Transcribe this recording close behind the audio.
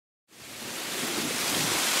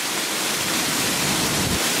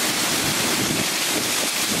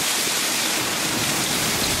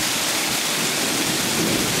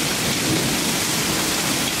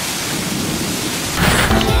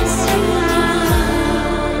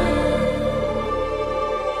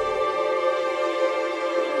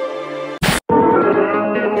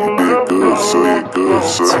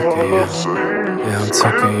yeah.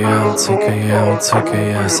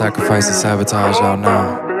 Sacrifice and sabotage, y'all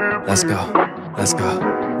know. Let's go.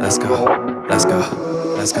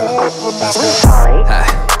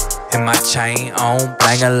 Hit my chain on,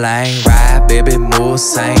 blang-a-lang, ride, baby, move,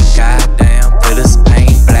 same. Goddamn, feel this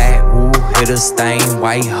pain, black, ooh, hit a stain,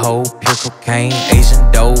 white hoe, pure cocaine,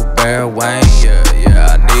 Asian dope, Vera Wang, yeah,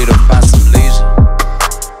 I need to find some leisure.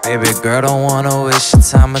 Baby girl, don't wanna waste your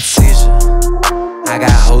time or tease you. I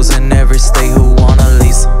got hoes in every state who wanna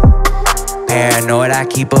lease them. Paranoid, I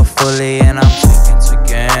keep her fully, and I'm tweaking.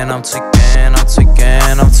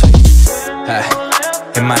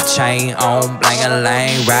 Hit my chain on,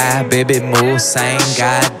 blang-a-lang, ride, baby, move, same.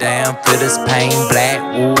 Goddamn, feel this pain, black,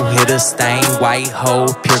 ooh, hit a stain, white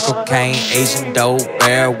hoe, pure cocaine, Asian dope,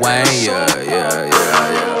 Vera Wang, yeah.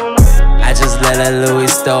 I just let her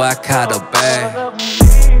Louis store, I caught her bag.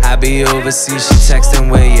 I be overseas, she texting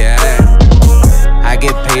where you at. I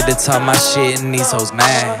get paid to talk my shit and these hoes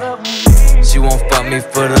mad. She won't fuck me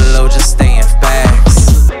for the low, just stayin'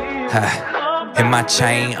 facts. Hit my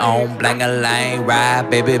chain on, blang-a-lang, ride,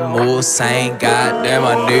 baby, move, same. Goddamn,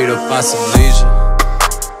 I need to find some leisure.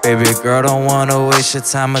 Baby girl, don't wanna waste your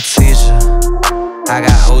time or tease you. I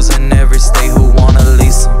got hoes in every state who wanna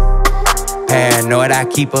lease them. Paranoid, I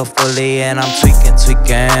keep her fully, and I'm tweaking.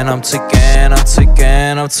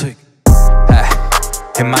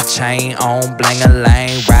 Hit my chain on,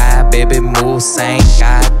 blang-a-lang, ride, baby, move, same.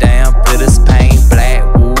 Goddamn, feel this pain, black,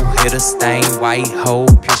 ooh, hit a stain, white hoe,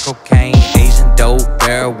 pure cocaine, Asian dope,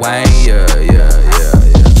 Vera Wang, yeah.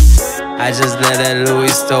 I just let that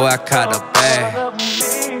Louis store, I caught her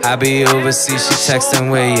bag. I be overseas, she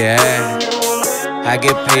texting where you at. I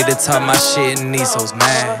get paid to talk my shit and these hoes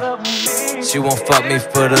mad. She won't fuck me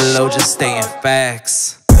for the low, just stayin'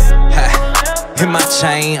 facts. Hit my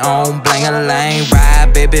chain on, blang-a-lang,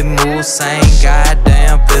 ride, baby, move, same.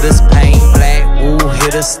 Goddamn, feel this pain, black, ooh,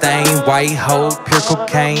 hit a stain, white hoe, pure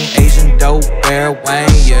cocaine, Asian dope, Vera Wang,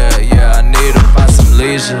 yeah, I need to find some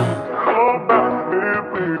leisure.